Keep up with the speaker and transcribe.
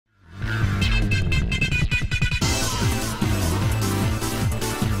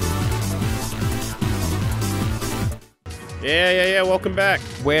Yeah. Welcome back.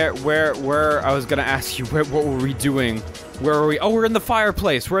 Where? I was gonna ask you, what were we doing? Where are we? Oh, we're in the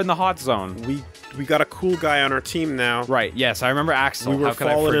fireplace. We're in the hot zone. We got a cool guy on our team now. Right. Yes, I remember Axel. How could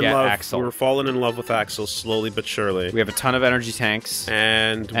I forget Axel? We were falling in love with Axel slowly but surely. We have a ton of energy tanks,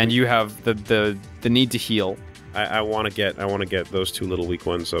 and you have the need to heal. I want to get those two little weak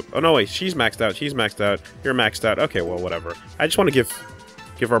ones up. Oh no, wait, she's maxed out. You're maxed out. Okay, well, whatever. I just want to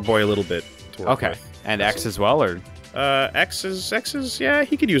give our boy a little bit to work with. And X as well, or X is yeah,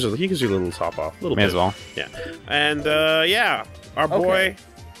 he could use a little top off, a little bit as well. Yeah, and yeah, our boy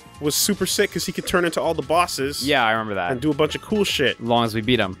was super sick because he could turn into all the bosses. Yeah, I remember that. And do a bunch of cool shit. As long as we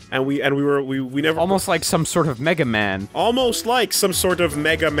beat him. And we never almost like some sort of Megaman. Almost like some sort of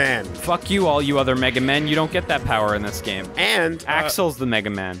Megaman. Fuck you, all you other Megamen. You don't get that power in this game. And Axel's the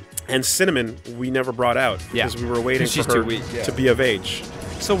Megaman. And Cinnamon, we never brought out because we were waiting for her to be of age.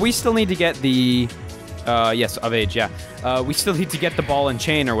 So we still need to get the. Yes, of age. Yeah. We still need to get the ball and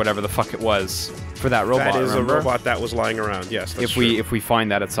chain or whatever the fuck it was. For that robot, that is remember? a robot that was lying around. Yes, that's if we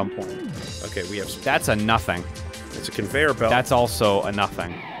find that at some point. Okay, we have. That's a nothing. It's a conveyor belt. That's also a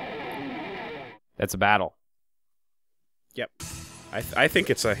nothing. That's a battle. Yep. I think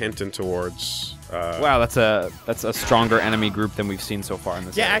it's a hint towards. Wow, that's a stronger enemy group than we've seen so far in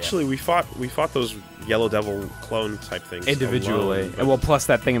this. Yeah, area. actually, we fought those Yellow Devil clone type things individually. Alone, well, plus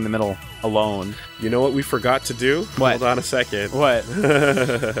that thing in the middle alone. You know what we forgot to do? What? Hold on a second. What?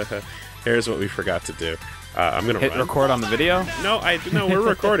 Here's what we forgot to do. I'm gonna hit record on the video. No, we're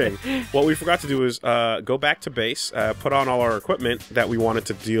recording. What we forgot to do is go back to base, put on all our equipment that we wanted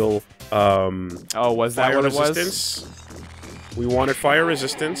to deal. Oh, was that what it was? We wanted fire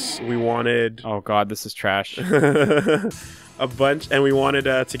resistance. We wanted. Oh god, this is trash. A bunch, and we wanted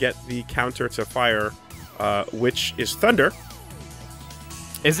to get the counter to fire, which is thunder.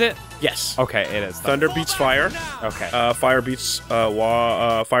 Is it? Yes. Okay, it is. Thunder beats fire. Okay. Fire beats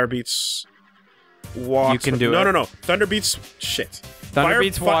fire beats water. You can do it. No. Thunder beats shit. Thunder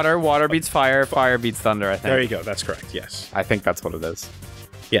beats water. Water beats fire. Fire beats thunder. I think. There you go. That's correct. Yes. I think that's what it is.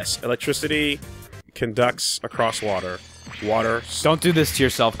 Yes. Electricity conducts across water. Water. Don't do this to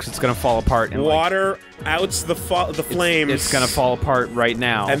yourself because it's gonna fall apart. In water outs the flames. It's gonna fall apart right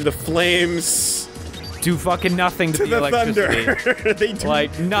now. And the flames do fucking nothing to the electricity. Thunder. They do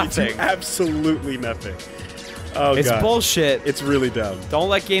like nothing. They do absolutely nothing. Oh, it's God. Bullshit. It's really dumb. Don't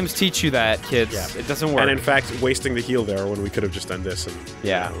let games teach you that, kids. Yeah. It doesn't work. And in fact, wasting the heal there when we could have just done this. And,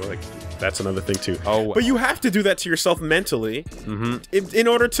 yeah. You know, like, that's another thing, too. Oh, well. But you have to do that to yourself mentally in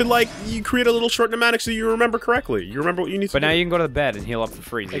order to, like, you create a little short mnemonic so you remember correctly. You remember what you need to do. But now you can go to bed and heal up for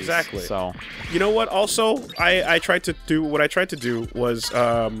free. Exactly. So. You know what? Also, I tried to do... What I tried to do was,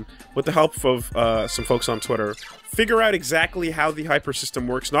 with the help of some folks on Twitter, figure out exactly how the hyper system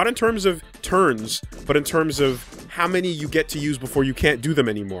works. Not in terms of turns, but in terms of how many you get to use before you can't do them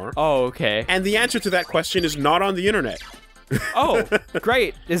anymore. Oh, okay. And the answer to that question is not on the internet. Oh,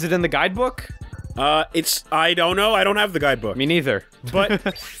 great. Is it in the guidebook? I don't know. I don't have the guidebook. Me neither.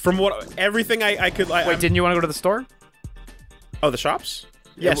 But from everything I could... Wait, didn't you want to go to the store? Oh, the shops?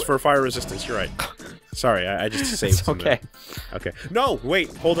 Yes, for fire resistance. You're right. Sorry, I just saved it's okay. Okay. No,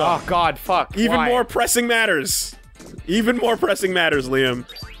 wait. Hold on. Oh, God, fuck. Even Why? more pressing matters. Even more pressing matters, Liam.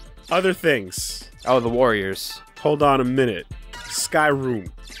 Other things. Oh, the Warriors. Hold on a minute. Skyroom.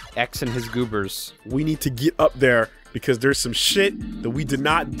 X and his goobers. We need to get up there because there's some shit that we did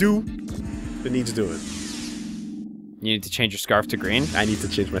not do that needs doing. You need to change your scarf to green? I need to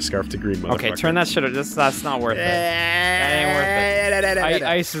change my scarf to green, motherfucker. Okay, turn that shit up. That's not worth it. That ain't worth it.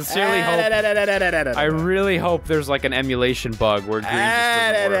 I sincerely hope... I really hope there's like an emulation bug where green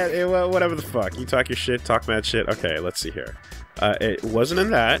just doesn't work. Whatever the fuck. You talk your shit, talk mad shit. Okay, let's see here. It wasn't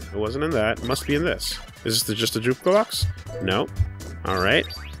in that. It wasn't in that. It must be in this. Is this just a jukebox? No. Alright.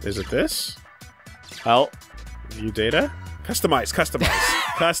 Is it this? Well... View data? Customize.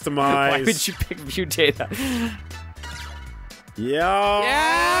 Customize. Why would you pick view data? Yeah.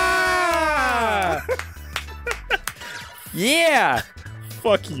 Yeah.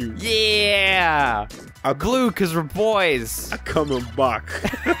 Fuck you. Yeah. Glue, cause we're boys. I coming back.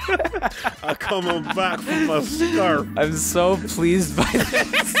 I coming back from my scarf. I'm so pleased by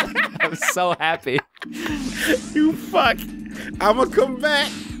this. I'm so happy. You fuck. I'ma come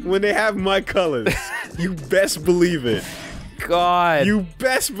back when they have my colors. You best believe it. God. You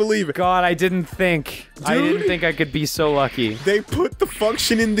best believe it. God, I didn't think. Dude, I didn't think I could be so lucky. They put the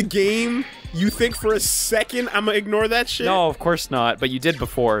function in the game. You think for a second I'm gonna ignore that shit? No, of course not. But you did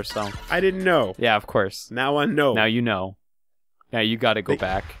before, so. I didn't know. Yeah, of course. Now I know. Now you know. Now you gotta go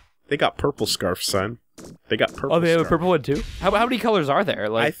back. They got purple scarf, son. They got purple. Oh, they have a purple one too? How many colors are there?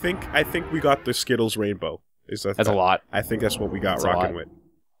 Like I think we got the Skittles rainbow. That's a lot. I think that's what we got That's rocking with.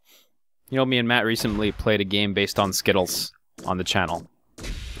 You know, me and Matt recently played a game based on Skittles on the channel.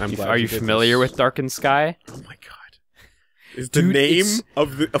 Are you familiar with Darkened Sky? Oh my god. Is the name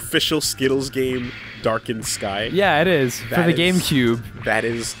of the official Skittles game Darkened Sky? Yeah, it is. For the GameCube. That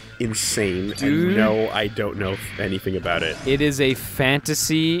is insane. Dude. And no, I don't know anything about it. It is a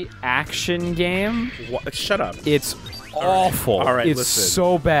fantasy action game. What? Shut up. It's awful. All right, it's listen.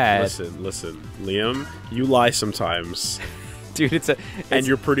 so bad. Listen. Liam, you lie sometimes. Dude, and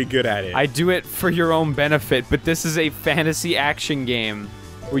you're pretty good at it. I do it for your own benefit, but this is a fantasy action game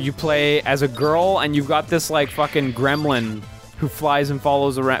where you play as a girl and you've got this like fucking gremlin who flies and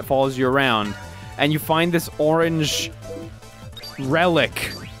follows you around, and you find this orange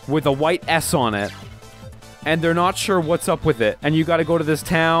relic with a white S on it, and they're not sure what's up with it, and you got to go to this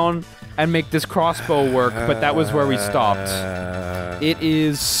town and make this crossbow work, but that was where we stopped. It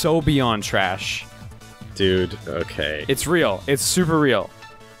is so beyond trash. Dude, okay. It's real. It's super real.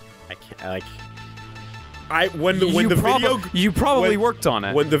 I can't, when the video you probably worked on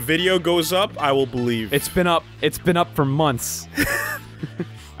it. When the video goes up, I will believe. It's been up for months.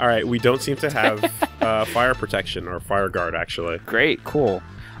 All right, we don't seem to have fire protection or fire guard actually. Great, cool.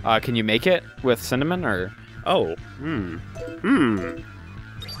 Can you make it with cinnamon or? Oh,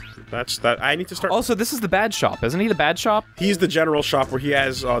 That's that. I need to start. Also, this is the bad shop, isn't he? The bad shop. He's the general shop where he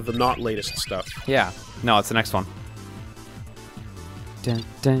has the not latest stuff. Yeah. No, it's the next one. Yeah.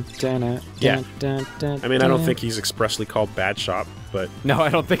 I mean, I don't think he's expressly called Bad Shop, but... No, I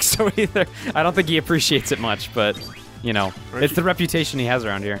don't think so either. I don't think he appreciates it much, but, you know, it's the reputation he has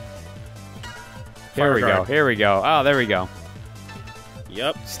around here. Here we go. Here we go. Oh, there we go.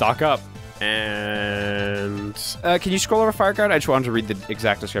 Yep. Stock up. And... can you scroll over Fire Guard? I just wanted to read the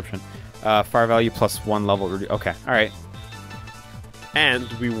exact description. Fire value +1 level. Okay, alright.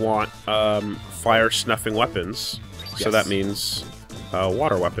 And we want fire snuffing weapons. Yes. So that means...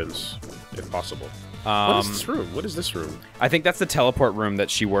 water weapons, if possible. What is this room? What is this room? I think that's the teleport room that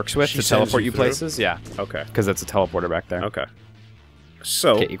she works with to teleport you places. Yeah. Okay. Because that's a teleporter back there. Okay.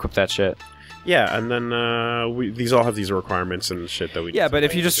 So... Okay, equip that shit. Yeah, and then these all have these requirements and shit that we... Yeah, but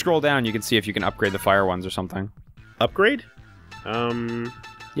if you just scroll down, you can see if you can upgrade the fire ones or something. Upgrade?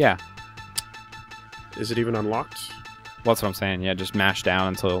 Yeah. Is it even unlocked? Well, that's what I'm saying. Yeah, just mash down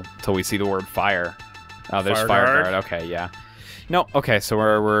until we see the word fire. Oh, there's fire guard. Okay, yeah. No, okay, so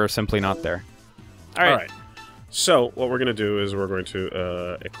we're simply not there. All right. So what we're gonna do is we're going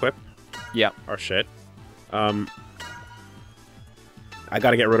to equip. Yep. Our shit. I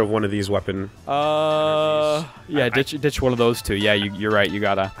gotta get rid of one of these weapon. Yeah, ditch one of those two. Yeah, you're right. You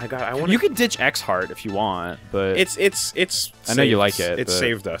gotta. I want. You can ditch X Heart if you want, but it's. I know you like it. It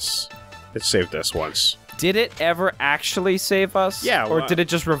saved us. It saved us once. Did it ever actually save us? Yeah. Or did it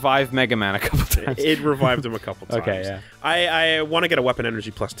just revive Megaman a couple times? It revived him a couple times. Okay, yeah. I want to get a weapon energy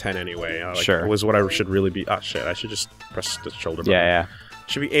 +10 anyway. Sure. Was what I should really be. Oh shit! I should just press the shoulder button. Yeah.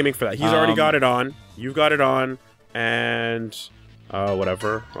 Should be aiming for that. He's already got it on. You've got it on, and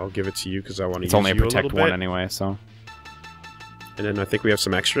whatever. I'll give it to you because I want to. It's only a protect one anyway, so. And then I think we have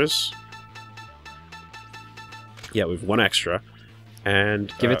some extras. Yeah, we have one extra,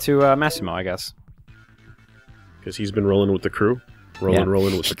 and give it to Massimo, I guess. Because he's been rolling with the crew.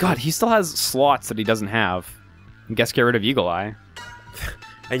 Rolling with the crew. God, he still has slots that he doesn't have. I guess get rid of Eagle Eye.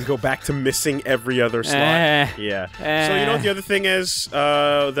 And go back to missing every other slot. Yeah. So you know what the other thing is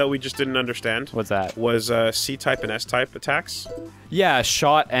that we just didn't understand? What's that? Was C-type and S-type attacks. Yeah,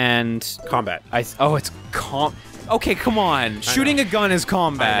 shot and... Combat. It's Okay, come on. Shooting a gun is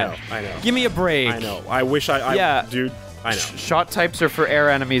combat. I know. Give me a break. I know. I wish dude... I know. Shot types are for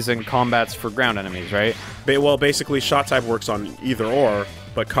air enemies and combats for ground enemies, right? Well, basically, shot type works on either or,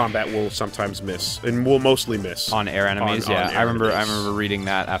 but combat will sometimes miss, and will mostly miss on air enemies. I remember reading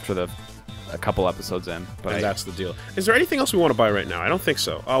that after a couple episodes in. But that's the deal. Is there anything else we want to buy right now? I don't think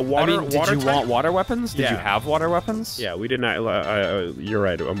so. Did you want water weapons? Did you have water weapons? Yeah, we did not. You're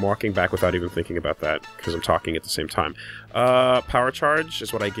right. I'm walking back without even thinking about that because I'm talking at the same time. Power charge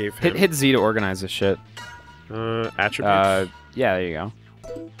is what I gave him. Hit Z to organize this shit. Attributes. Yeah, there you go.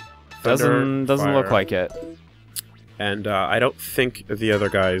 Doesn't look like it. And I don't think the other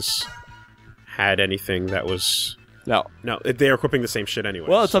guys had anything that was. No, they're equipping the same shit anyway.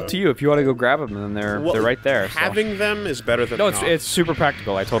 Well, it's up to you. If you want to go grab them, then they're right there. Having them is better than not. It's super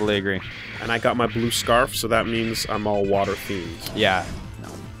practical. I totally agree. And I got my blue scarf, so that means I'm all water themed. Yeah,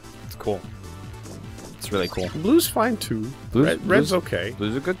 it's cool. It's really cool. Blue's fine too. Red's okay.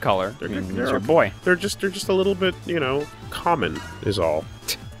 Blue's a good color. They're good. It's your boy. They're just a little bit, common is all.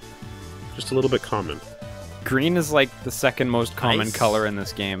 Just a little bit common. Green is like the second most common color in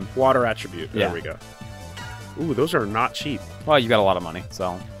this game. Water attribute. There we go. Ooh, those are not cheap. Well, you got a lot of money,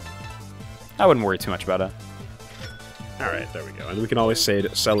 so I wouldn't worry too much about it. All right, there we go. And we can always say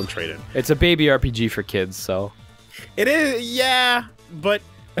to sell and trade it. It's a baby RPG for kids, so It is, yeah, but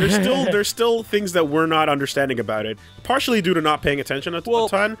there's still things that we're not understanding about it. Partially due to not paying attention a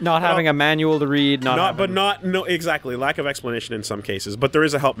ton. Not having a manual to read, exactly, lack of explanation in some cases. But there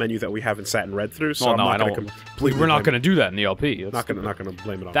is a help menu that we haven't sat and read through, so well, I'm no, not going to completely. We're not going to do that in the LP. Not going to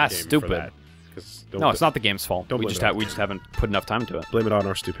blame it on that's the game stupid. for that. No, it's not the game's fault. Don't we blame just it on we just haven't put enough time to it. Blame it on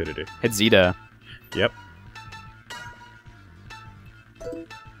our stupidity. Hit Zeta. Yep.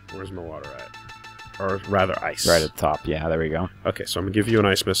 Where's my water at? Or rather, ice. Right at the top. Yeah, there we go. Okay, so I'm gonna give you an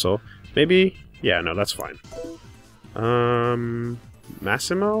ice missile. Maybe. Yeah, no, that's fine.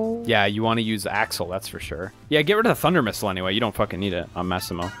 Massimo? Yeah, you want to use Axel, that's for sure. Yeah, get rid of the Thunder Missile anyway. You don't fucking need it on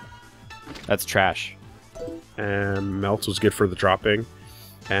Massimo. That's trash. And Melt was good for the dropping.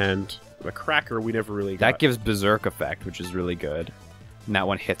 And the Cracker we never really got. That gives Berserk effect, which is really good. And that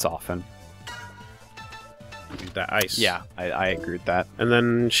one hits often. That ice. Yeah, I agree with that. And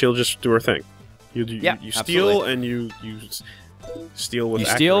then she'll just do her thing. You steal absolutely. and you steal with You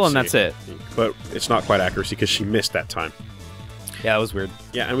accuracy. steal and that's it. But it's not quite accuracy because she missed that time. Yeah, that was weird.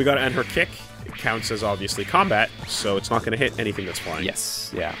 Yeah, and we got to end her kick. It counts as obviously combat, so it's not going to hit anything that's flying.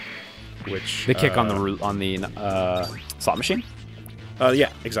 Yes, yeah. Which the kick on the slot machine.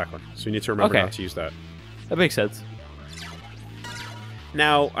 Yeah, exactly. So you need to remember not to use that. That makes sense.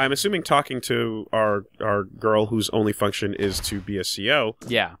 Now, I'm assuming talking to our girl whose only function is to be a CO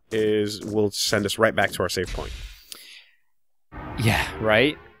will send us right back to our save point. Yeah,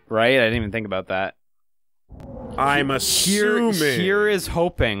 right? Right? I didn't even think about that. I'm assuming. Here is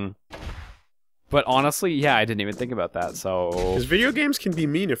hoping. But honestly, yeah, I didn't even think about that, so... Because video games can be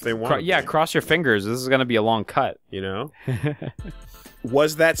mean if they want yeah, cross your fingers. This is going to be a long cut. You know?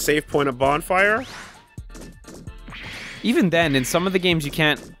 Was that save point a bonfire? Even then, in some of the games you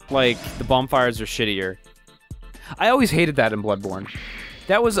can't, like, the bonfires are shittier. I always hated that in Bloodborne.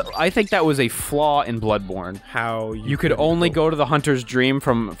 I think that was a flaw in Bloodborne. How you could only go to the Hunter's Dream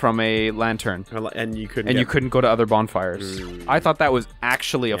from a lantern. And you couldn't you couldn't go to other bonfires. I thought that was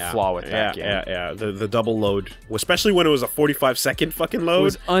actually a flaw with that game. Yeah. The double load, especially when it was a 45-second fucking load. It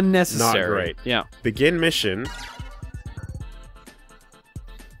was unnecessary. Not great. Yeah. Begin mission.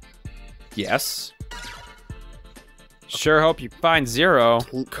 Yes. Sure hope you find 0.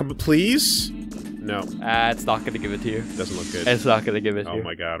 Please? No. It's not going to give it to you. Doesn't look good. It's not going to give it to you. Oh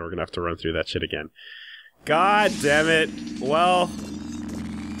my god, we're going to have to run through that shit again. God damn it. Well.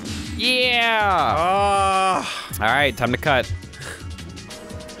 Yeah! Alright, time to cut.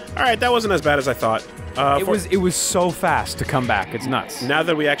 Alright, that wasn't as bad as I thought. It was so fast to come back. It's nuts. Now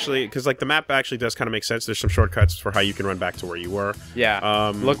that we actually, because like the map actually does kind of make sense. There's some shortcuts for how you can run back to where you were.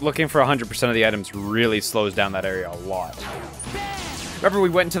 Yeah. Looking for 100% of the items really slows down that area a lot. Remember we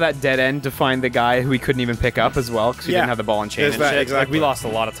went into that dead end to find the guy who we couldn't even pick up as well because we didn't have the ball and chain and shit. Exactly. Like we lost a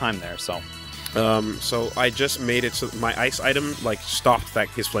lot of time there. So. So I just made it so my ice item like stopped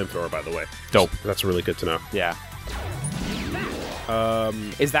his flamethrower. By the way. Dope. That's really good to know. Yeah.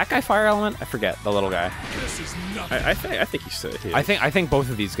 Is that guy fire element? I forget the little guy. I think he's. I think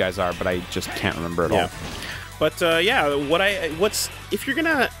both of these guys are, but I just can't remember at all. But yeah,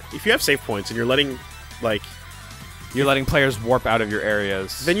 if you have save points and you're letting players warp out of your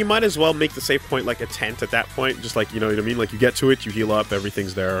areas, then you might as well make the save point like a tent at that point. Just like, you know what I mean? Like you get to it, you heal up,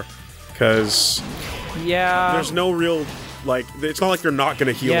 everything's there. Because there's no real. Like, it's not like they're not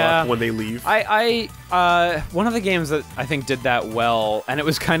going to heal up when they leave. One of the games that I think did that well, and it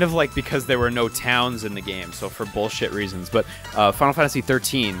was kind of like because there were no towns in the game, so for bullshit reasons, but Final Fantasy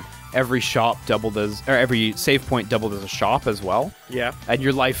 13, every save point doubled as a shop as well. Yeah. And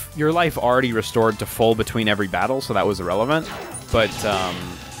your life already restored to full between every battle, so that was irrelevant. But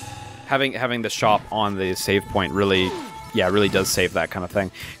having the shop on the save point really does save that kind of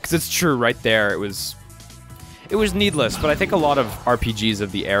thing. Because it's true, right there, it was needless, but I think a lot of RPGs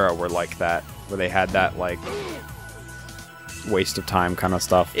of the era were like that, where they had that, like, waste of time kind of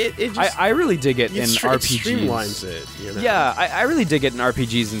stuff. I really dig it in RPGs. It streamlines it, you know? Yeah, I really dig it in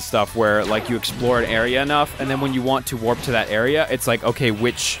RPGs and stuff where, like, you explore an area enough, and then when you want to warp to that area, it's like, okay,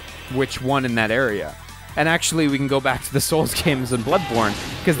 which one in that area? And actually, we can go back to the Souls games and Bloodborne,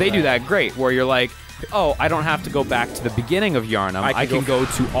 because they do that great, where you're like, oh, I don't have to go back to the beginning of Yharnam. I can go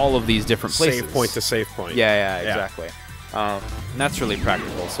to all of these different places. Save point to save point. Yeah, exactly. And that's really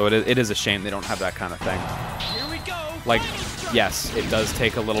practical, so it is a shame they don't have that kind of thing. Here we go! Like, yes, it does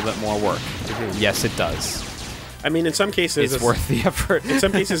take a little bit more work. Yes, it does. I mean, in some cases... It's worth the effort. In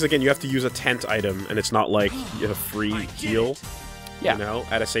some cases, again, you have to use a tent item, and it's not like you have free heal. Yeah. You know,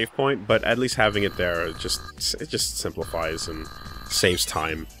 at a save point, but at least having it there, it just simplifies and saves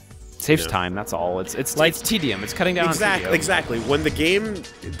time. Saves time. That's all. It's like tedium. It's cutting down on tedium. Exactly. When the game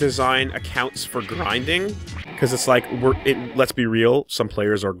design accounts for grinding, because it's like let's be real, some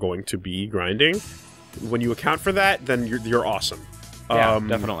players are going to be grinding. When you account for that, then you're awesome. Yeah,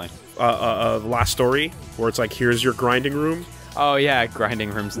 definitely. Last Story, where it's like, here's your grinding room. Oh yeah,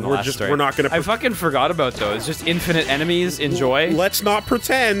 grinding rooms in the last story. We're not gonna. I fucking forgot about those. Just infinite enemies. Enjoy. Let's not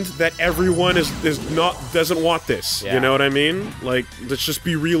pretend that everyone doesn't want this. Yeah. You know what I mean? Like, let's just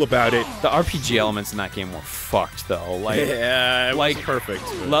be real about it. The RPG elements in that game were fucked though. Like, yeah, it was perfect.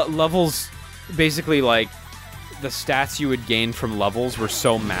 Levels, basically, like the stats you would gain from levels were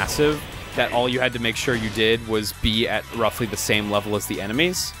so massive that all you had to make sure you did was be at roughly the same level as the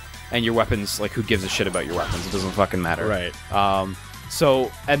enemies. And your weapons, like, who gives a shit about your weapons? It doesn't fucking matter. Right.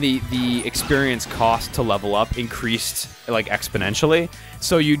 So, and the experience cost to level up increased, like, exponentially.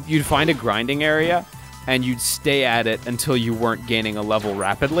 So you'd find a grinding area, and you'd stay at it until you weren't gaining a level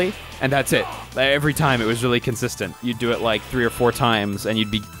rapidly, and that's it. Every time, it was really consistent. You'd do it, like, 3 or 4 times, and you'd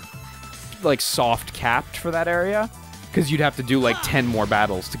be, like, soft capped for that area, because you'd have to do, like, 10 more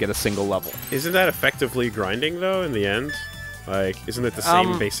battles to get a single level. Isn't that effectively grinding, though, in the end? Like, isn't it the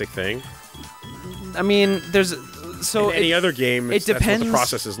same basic thing? I mean, there's... So in any other game, it depends, that's what the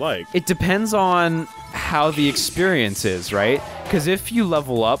process is like. It depends on how the experience is, right? Because if you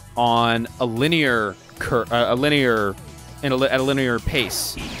level up on a linear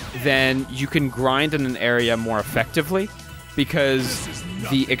pace, then you can grind in an area more effectively, because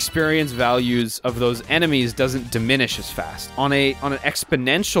the experience values of those enemies doesn't diminish as fast. On an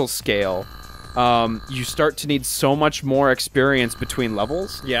exponential scale, you start to need so much more experience between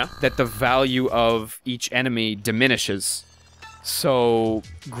levels that the value of each enemy diminishes. So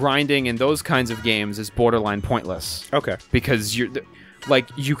grinding in those kinds of games is borderline pointless. Okay. Because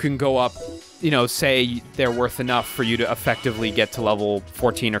you can go up, say they're worth enough for you to effectively get to level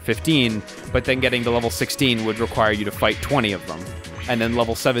 14 or 15, but then getting to level 16 would require you to fight 20 of them. And then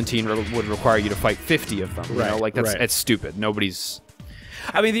level 17 would require you to fight 50 of them. It's stupid. Nobody's...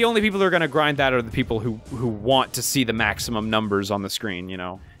 I mean, the only people who are going to grind that are the people who want to see the maximum numbers on the screen,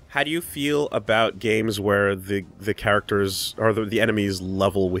 How do you feel about games where the characters or the enemies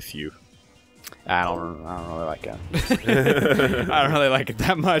level with you? I don't really like it. I don't really like it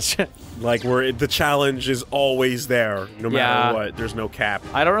that much. Like, where the challenge is always there, no matter what. There's no cap.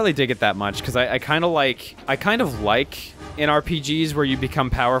 I don't really dig it that much, because I kind of like in RPGs where you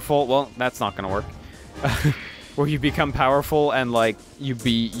become powerful. Well, that's not going to work. Where you become powerful and, like,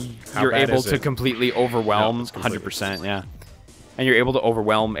 you're able to completely overwhelm 100%, yeah. And you're able to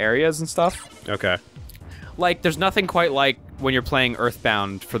overwhelm areas and stuff. Okay. Like, there's nothing quite like when you're playing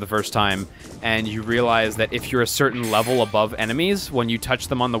Earthbound for the first time and you realize that if you're a certain level above enemies, when you touch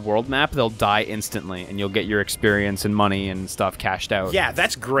them on the world map, they'll die instantly and you'll get your experience and money and stuff cashed out. Yeah,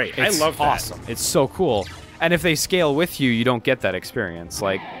 that's great. I love that. Awesome. It's so cool. And if they scale with you, you don't get that experience.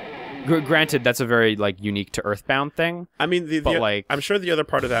 Like, granted, that's a very, like, unique to Earthbound thing. I mean, I'm sure the other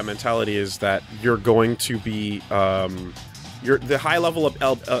part of that mentality is that you're going to be, the high level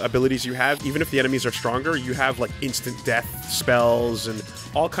of abilities you have, even if the enemies are stronger, you have, like, instant death spells and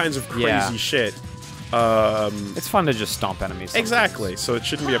all kinds of crazy shit. It's fun to just stomp enemies. Sometimes. Exactly, so it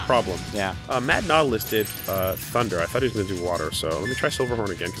shouldn't be a problem. Yeah. Mad Nautilus did Thunder. I thought he was going to do Water, so let me try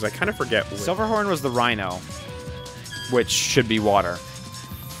Silverhorn again, because I kind of forget. Silverhorn was the Rhino, which should be Water.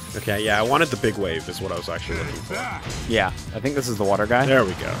 Okay, yeah, I wanted the big wave is what I was actually looking for. Yeah, I think this is the water guy. There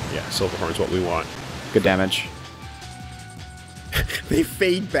we go. Yeah, Silverhorn's what we want. Good damage. They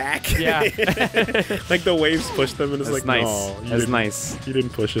fade back. Yeah. Like the waves push them and it's That's like, nice. no. That's nice. You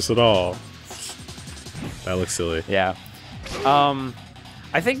didn't push us at all. That looks silly. Yeah.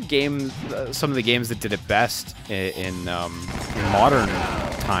 I think some of the games that did it best in modern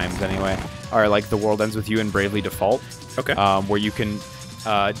times anyway are like The World Ends With You and Bravely Default. Okay. Where you can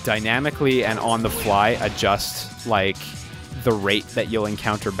dynamically and on the fly adjust like the rate that you'll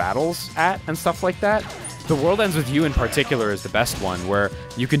encounter battles at and stuff like that. The World Ends With You in particular is the best one, where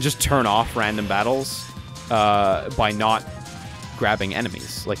you can just turn off random battles by not grabbing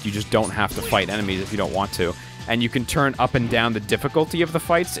enemies. Like, you just don't have to fight enemies if you don't want to. And you can turn up and down the difficulty of the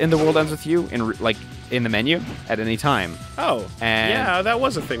fights in The World Ends With You in the menu at any time. Oh, and yeah, that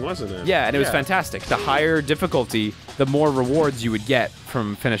was a thing, wasn't it? Yeah, and it was fantastic. The higher difficulty, the more rewards you would get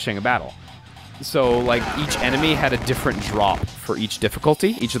from finishing a battle. So, like, each enemy had a different drop for each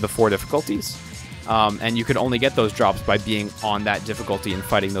difficulty, each of the 4 difficulties. And you could only get those drops by being on that difficulty and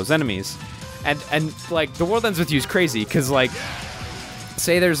fighting those enemies. And like, The World Ends With You is crazy, because, like,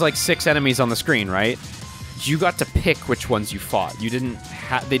 say there's, like, 6 enemies on the screen, right? you got to pick which ones you fought. You didn't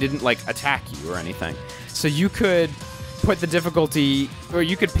they didn't like attack you or anything. So you could put the difficulty, or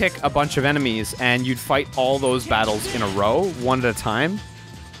you could pick a bunch of enemies and you'd fight all those battles in a row, one at a time.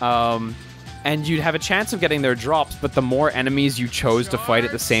 And you'd have a chance of getting their drops, but the more enemies you chose to fight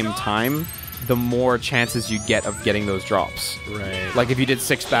at the same time, the more chances you'd get of getting those drops. Right. Like if you did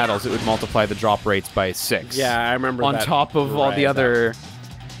 6 battles, it would multiply the drop rates by 6. Yeah, I remember on that. top of all the other...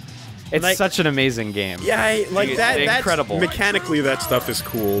 It's like, such an amazing game. Yeah, like that. That's incredible. Mechanically, that stuff is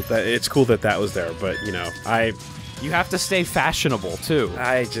cool. That it's cool that was there, but you know, you have to stay fashionable too.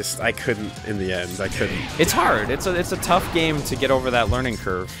 I couldn't in the end. I couldn't. It's hard. It's a tough game to get over that learning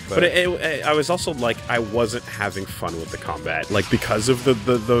curve. But I was also like, I wasn't having fun with the combat, like because of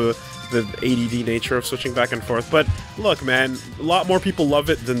the ADD nature of switching back and forth. But look, man, a lot more people love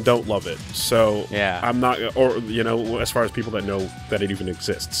it than don't love it. So yeah, I'm not, or you know, as far as people that know that it even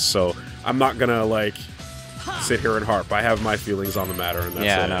exists. So I'm not gonna like sit here and harp. I have my feelings on the matter, and that's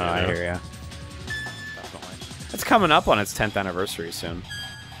yeah, it. no, I hear ya. Definitely. It's coming up on its 10th anniversary soon.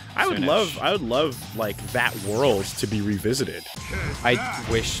 I would love like that world to be revisited. I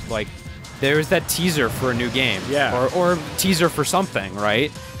wish like there was that teaser for a new game, yeah, or teaser for something,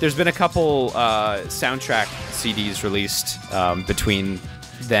 right? There's been a couple soundtrack CDs released between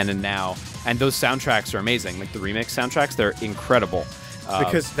then and now, and those soundtracks are amazing. Like the remix soundtracks, they're incredible.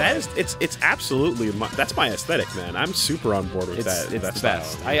 Because that is, it's absolutely, that's my aesthetic, man. I'm super on board with that. It's that the style.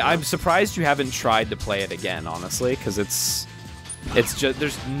 best. I'm surprised you haven't tried to play it again, honestly, because it's just,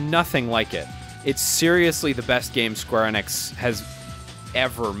 there's nothing like it. It's seriously the best game Square Enix has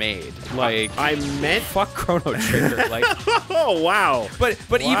ever made. Like, I meant fuck Chrono Trigger. Like, oh wow. But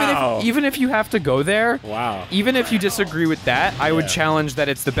wow. even if you have to go there, wow. Even if you disagree with that, I would challenge that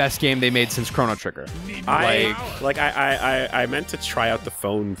it's the best game they made since Chrono Trigger. I meant to try out the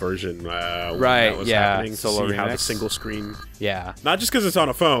phone version. Right. That was happening, Solo to see remix. how the single screen. Yeah. Not just because it's on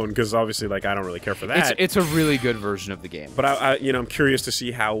a phone, because obviously, like, I don't really care for that. It's a really good version of the game. But I'm curious to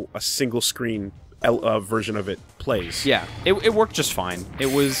see how a single screen version of it plays. Yeah, it worked just fine.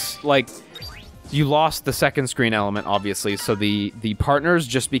 It was like you lost the second screen element, obviously, so the partners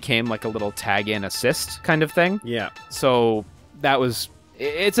just became like a little tag in assist kind of thing. Yeah. So that was,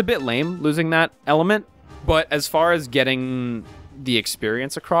 it's a bit lame losing that element, but as far as getting the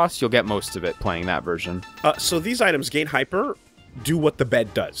experience across, you'll get most of it playing that version. So these items, gain hyper, do what the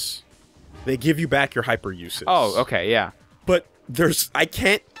bed does. They give you back your hyper uses. Oh, okay, yeah. But I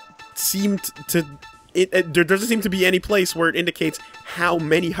can't seem to there doesn't seem to be any place where it indicates how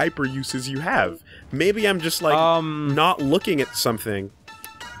many hyper uses you have. Maybe I'm just like not looking at something.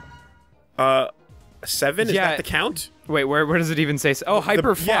 7, is that the count? Wait, where does it even say? Oh,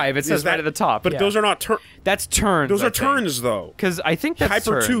 hyper 5. It says right at the top. But those are not turns. That's turns. Those are turns, though. Because I think that's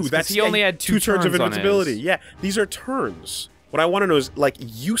hyper turns, 2. That's he only had two turns of on invincibility. his. Yeah, these are turns. What I want to know is like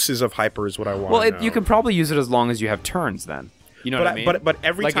uses of hyper is what I want. Well, you can probably use it as long as you have turns. Then you know what I mean. But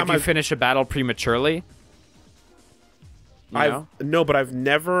every like time if you finish a battle prematurely. I've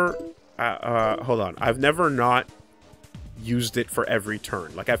never. Hold on. I've never not used it for every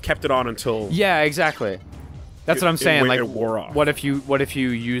turn. Like I've kept it on until. Yeah, exactly. That's what I'm saying. Like, it wore off. What if you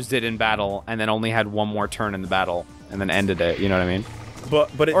used it in battle and then only had one more turn in the battle and then ended it? You know what I mean?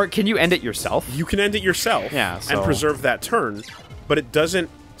 But or can you end it yourself? You can end it yourself. Yeah. And preserve that turn, but it doesn't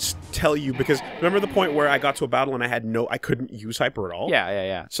tell you, because remember the point where I got to a battle and I couldn't use hyper at all?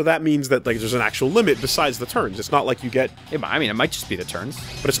 Yeah. So that means that like there's an actual limit besides the turns. It's not like you get. I mean, it might just be the turns,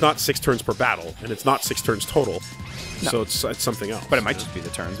 but it's not 6 turns per battle, and it's not 6 turns total. No. So it's something else. But it might just be the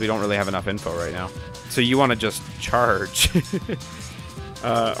turns. We don't really have enough info right now. So you want to just charge,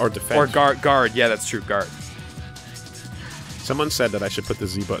 or defend, or guard. Yeah, that's true. Guard. Someone said that I should put the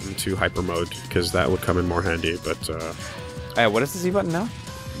Z button to hyper mode because that would come in more handy. But what is the Z button now?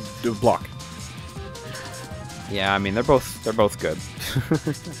 Do block. Yeah, I mean they're both good.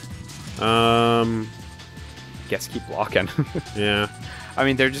 Guess keep blocking. Yeah. I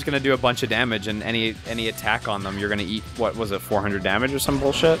mean they're just gonna do a bunch of damage, and any attack on them you're gonna eat, what was it, 400 damage or some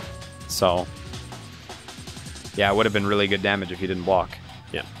bullshit. So yeah, it would have been really good damage if you didn't block.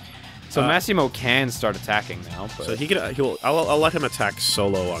 Yeah. So Massimo can start attacking now. But... So he can. I'll let him attack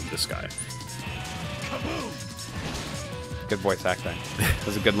solo on this guy. Good voice acting. That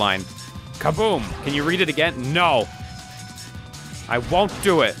was a good line. Kaboom! Can you read it again? No! I won't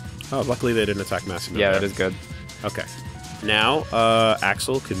do it! Oh, luckily they didn't attack Massimo. Yeah, that is good. Okay. Now,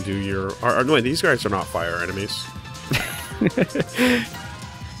 Axel can do your... no, wait, these guys are not fire enemies.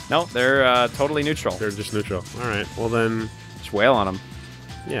 No, they're totally neutral. They're just neutral. Alright, well then... Just wail on them.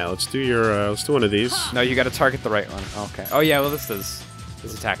 Yeah, let's do one of these. No, you gotta target the right one. Okay. Oh yeah, well this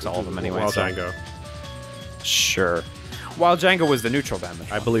attacks all of them anyway. Well, so. Tango. Sure. While Django was the neutral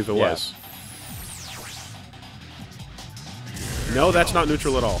damage. I believe it Yeah. was. No, that's not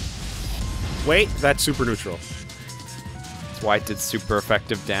neutral at all. Wait, that's super neutral. That's why it did super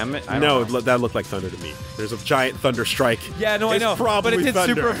effective damage. I don't No, know. that looked like thunder to me. There's a giant thunder strike. Yeah, no, I It's know. probably But it did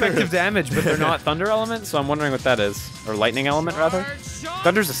thunder. super effective damage, but they're not thunder element, so I'm wondering what that is. Or lightning element, rather.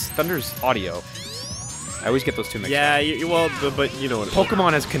 Thunder's audio. I always get those two mixed Yeah, up. well, but you know what?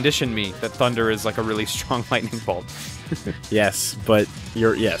 Pokemon has conditioned me that thunder is like a really strong lightning bolt. Yes, but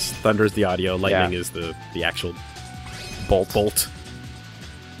yes, thunder is the audio. Lightning Yeah. is the actual Bolt.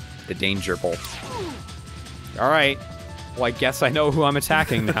 The danger bolt. Alright. Well, I guess I know who I'm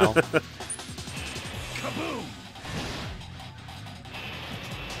attacking now. Kaboom!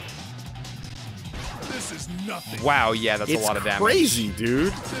 This is nothing. Wow, yeah, that's It's a lot of damage. crazy,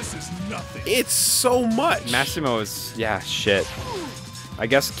 dude. This is nothing. It's so much. Massimo is, yeah, shit. I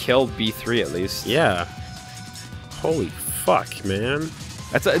guess killed B3 at least. Yeah. Holy fuck, man.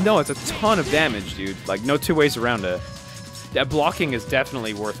 No, it's a ton of damage, dude. Like, no two ways around it. That blocking is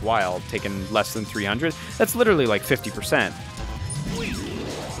definitely worthwhile, taking less than 300. That's literally like 50%.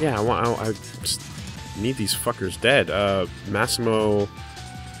 Yeah, I just need these fuckers dead. Massimo.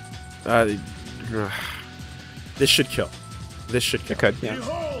 This should kill. This should kill. It could, yeah.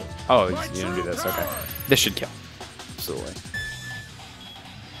 Behold, Oh, my you didn't do this, true okay. power. This should kill. Absolutely.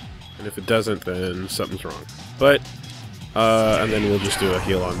 And if it doesn't, then something's wrong. But, and then we'll just do a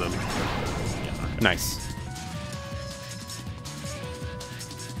heal on them. Nice.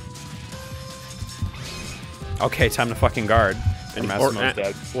 Okay, time to fucking guard. And Massimo's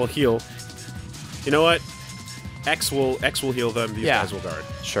dead. We'll heal. You know what? X will heal them. These Yeah. guys will guard.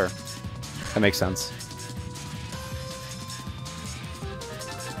 Sure. That makes sense.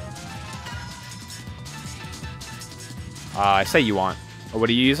 I say you want. What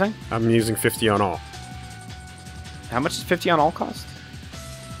are you using? I'm using 50 on all. How much does 50 on all cost?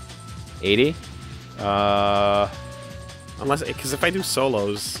 80? Unless, because if I do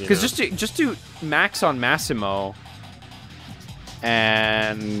solos, you Because know. just do max on Massimo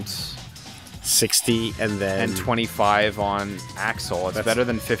and 60 and then 25 on Axel. It's That's- better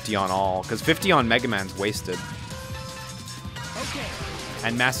than 50 on all, because 50 on Megaman's wasted. Okay.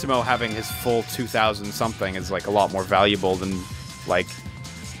 And Massimo having his full 2,000 something is like a lot more valuable than like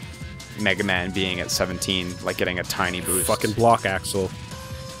Mega Man being at 17, like getting a tiny boost. fucking block Axel.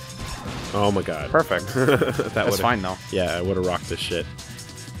 Oh my god. Perfect. That That's fine though. Yeah, I would have rocked this shit.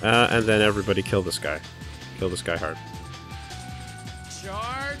 And then everybody kill this guy. Kill this guy hard.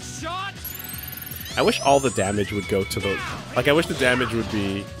 Charge shot. I wish all the damage would go to the... Like, I wish the damage would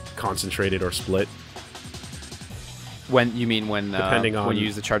be concentrated or split. When you mean when Depending on... when you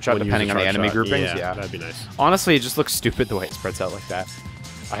use the charge shot, when you depending use on the charge enemy shot. groupings, Yeah, that'd be nice. Honestly, it just looks stupid the way it spreads out like that.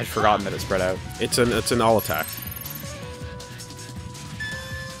 I had forgotten that it spread out. It's an all attack.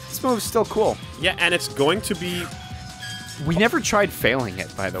 This move's still cool. Yeah, and it's going to be... We never tried failing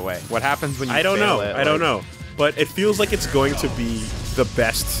it, by the way. What happens when you I don't fail know. it? I don't know. But it feels like it's going to be the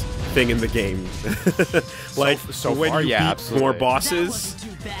best thing in the game. Like, so when far, you yeah, beat absolutely. more bosses...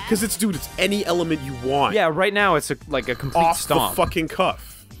 Because it's, dude, it's any element you want. Yeah, right now it's like a complete Off stomp. the fucking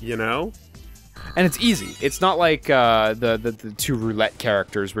cuff, you know? And it's easy. It's not like the two roulette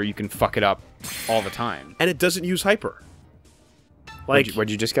characters where you can fuck it up all the time. And it doesn't use hyper. Like... What'd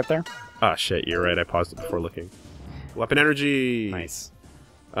you just get there? Ah, shit, you're right. I paused it before looking. Weapon energy! Nice.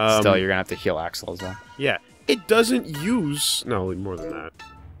 Um, Still, you're gonna have to heal Axel as well. Yeah. It doesn't use... No, more than that.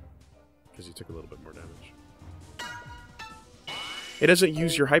 Because you took a little bit more damage. It doesn't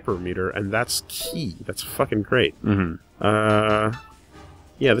use your hyper meter, and that's key. That's fucking great. Mm-hmm.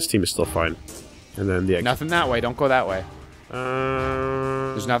 Yeah, this team is still fine. And then the exit. Nothing that way. Don't go that way.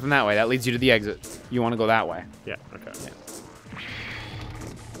 There's nothing that way. That leads you to the exit. You want to go that way. Yeah, okay. Yeah.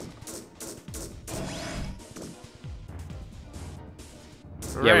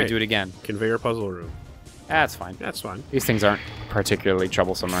 Yeah, we do it again. Conveyor puzzle room. That's fine. That's fine. These things aren't particularly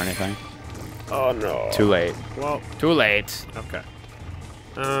troublesome or anything. Oh, no. Too late. Well, Too late. okay.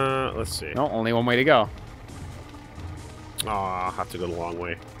 Let's see. No, only one way to go. Aw, I'll have to go the long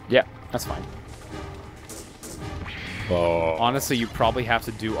way. Yeah, that's fine. Oh. Honestly, you probably have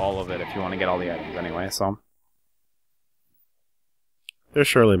to do all of it if you want to get all the items anyway, so... There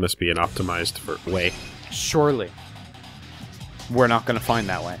surely must be an optimized way. Surely. We're not going to find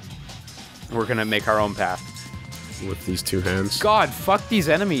that way. We're going to make our own path. With these two hands. God, fuck these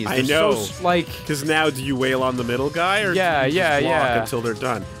enemies. I They're know. So, like... Because now, do you wail on the middle guy, or Yeah, do you just block yeah. until they're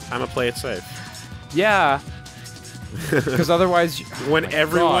done? I'm gonna play it safe. Yeah. Because otherwise... When my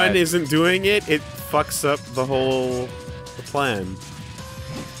everyone God. isn't doing it, it fucks up the whole plan.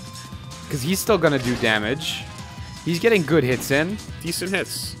 because he's still gonna do damage. He's getting good hits in. Decent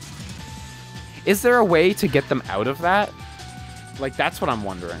hits. Is there a way to get them out of that? Like, that's what I'm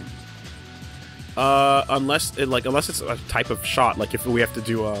wondering. Unless it's a type of shot. Like if we have to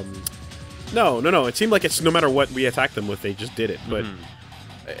do No. It seemed like it's no matter what we attack them with, they just did it. But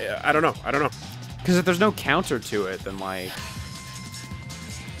I don't know. Because if there's no counter to it, then like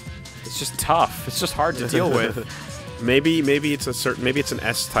it's just tough. It's just hard to deal with. maybe it's an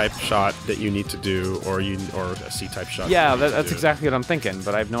S type shot that you need to do, or a C type shot. Yeah, that's exactly what I'm thinking,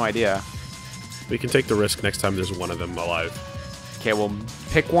 but I have no idea. We can take the risk next time there's one of them alive. Okay, well,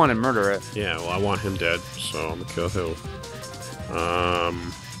 pick one and murder it. Yeah, well, I want him dead, so I'm gonna kill him.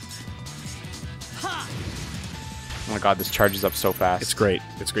 Oh my god, this charges up so fast. It's great.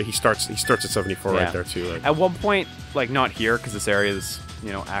 It's great. He starts at 74 right there too. Like. At one point, like not here because this area is,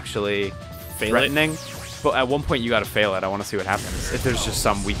 you know, actually threatening. But at one point you gotta fail it. I want to see what happens. If there's just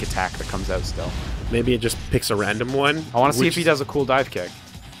some weak attack that comes out still. Maybe it just picks a random one. I want to see if he does a cool dive kick.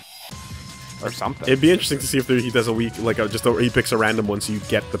 Or something. It'd be interesting to see if he does a weak, like he picks a random one, so you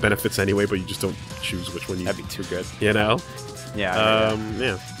get the benefits anyway, but you just don't choose which one you. That'd be too good. You know? Yeah.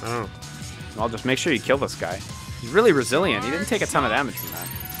 Yeah. I don't know. I'll just make sure you kill this guy. He's really resilient. He didn't take a ton of damage from that.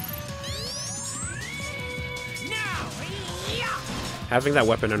 Having that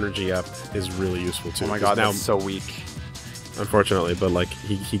weapon energy up is really useful too. Oh my god, now, that's so weak. Unfortunately, but like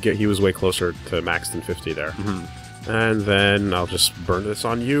he was way closer to max than 50 there. And then I'll just burn this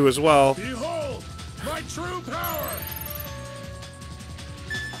on you as well. Behold, my true power!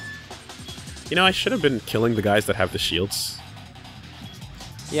 You know, I should have been killing the guys that have the shields.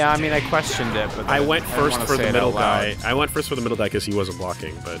 Yeah, I mean, I questioned it, but I went first for the middle guy. loud. I went first for the middle guy because he wasn't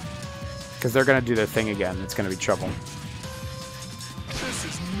blocking, but... Because they're going to do their thing again. It's going to be trouble. This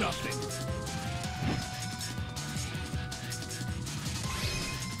is nothing.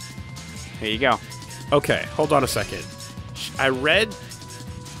 Here you go. Okay, hold on a second. I read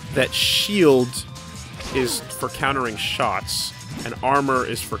that shield is for countering shots, and armor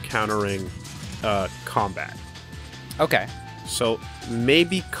is for countering combat. Okay. So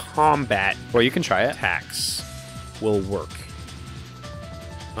maybe combat Well, you can try it. attacks will work.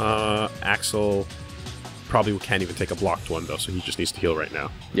 Axel probably can't even take a blocked one, though, so he just needs to heal right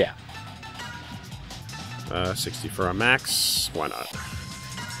now. Yeah. 60 for a max. Why not?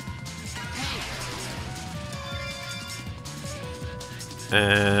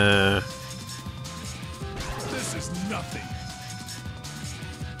 This is nothing.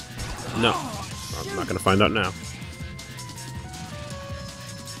 No. I'm not going to find out now.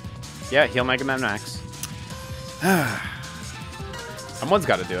 Yeah, heal Megaman Max. Someone's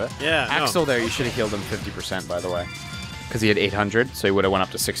got to do it. Yeah, no. Axel there, you should have healed him 50%, by the way. Because he had 800, so he would have went up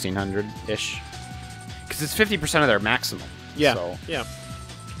to 1600-ish. Because it's 50% of their maximum. Yeah, So. yeah.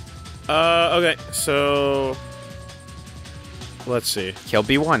 Okay, so... Let's see. Kill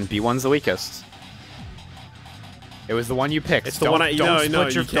B1. B1's the weakest. It was the one you picked. It's the one I... Don't No,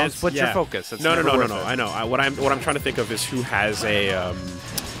 split, you your, can't... don't split your yeah. focus. It's No. never worth it. I know. What I'm trying to think of is who has a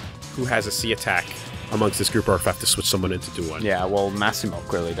C attack amongst this group, or if I have to switch someone in to do one. Yeah, well, Massimo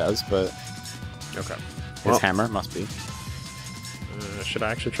clearly does, but Okay. his hammer must be. Should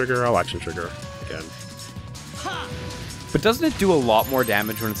I action trigger? I'll action trigger again. But doesn't it do a lot more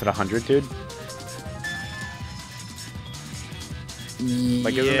damage when it's at 100, dude?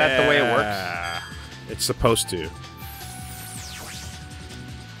 Like, isn't that the way it works? It's supposed to.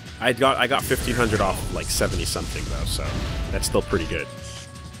 I got 1500 off of like 70 something though, so that's still pretty good.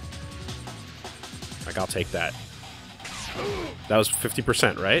 Like, I'll take that. That was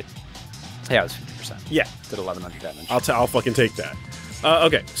 50%, right? Yeah, it was 50%. Yeah. Did 1100 damage. I'll fucking take that.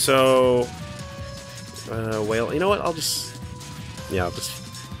 Okay, so whale. You know what? I'll just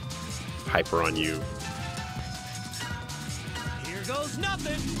hyper on you. Here goes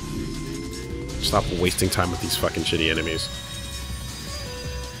nothing. Stop wasting time with these fucking shitty enemies.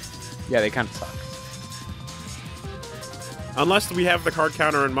 Yeah, they kind of suck. Unless we have the card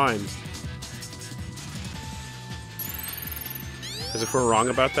counter in mind. Because if we're wrong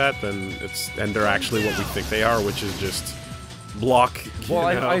about that, then they're actually what we think they are, which is just block. Well,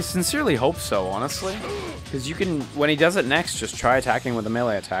 I sincerely hope so, honestly. Because you can, when he does it next, just try attacking with a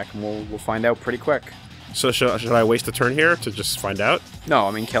melee attack, and we'll find out pretty quick. So should I waste a turn here to just find out? No,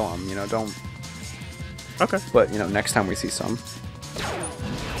 I mean, kill him, you know, don't... Okay. But, you know, next time we see some.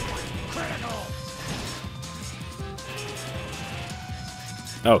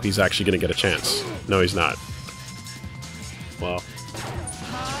 Oh, he's actually going to get a chance. No, he's not. Well.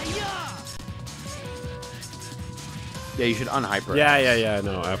 Yeah, you should unhyper it. Yeah,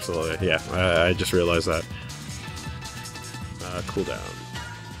 no, absolutely. Yeah, I just realized that. Cooldown.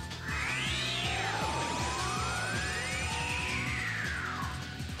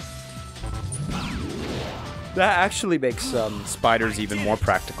 That actually makes spiders even more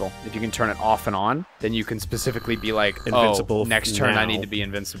practical. If you can turn it off and on, then you can specifically be like, Invincible next turn I now. need to be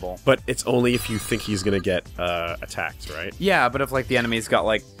invincible. But it's only if you think he's gonna get attacked, right? Yeah, but if like the enemy's got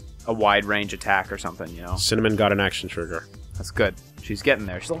like a wide range attack or something, you know, Cinnamon got an action trigger. that's good. She's getting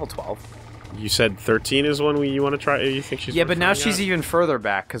there. She's level 12. You said 13 is one you want to try. You think she's Yeah, worth but now trying she's out? even further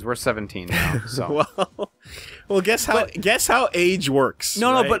back because we're 17 now. So. Well, guess how age works.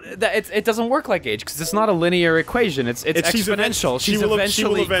 No, right? but it doesn't work like age because it's not a linear equation. It's she's exponential. she She's will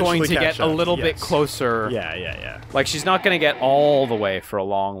eventually going to catch get a up, little bit yes. closer. Yeah. Like she's not going to get all the way for a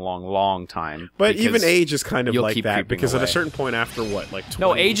long time. But because even age is kind of you'll like keep that creeping because at away. a certain point after what, like 20?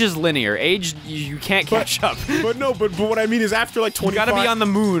 No, age is linear. Age you can't catch up. But what I mean is after like 25. You got to be on the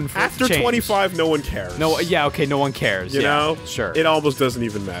moon for after change. 25, no one cares. No, yeah, okay, no one cares. You yeah, know, sure. It almost doesn't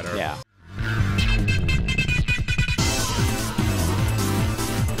even matter. Yeah.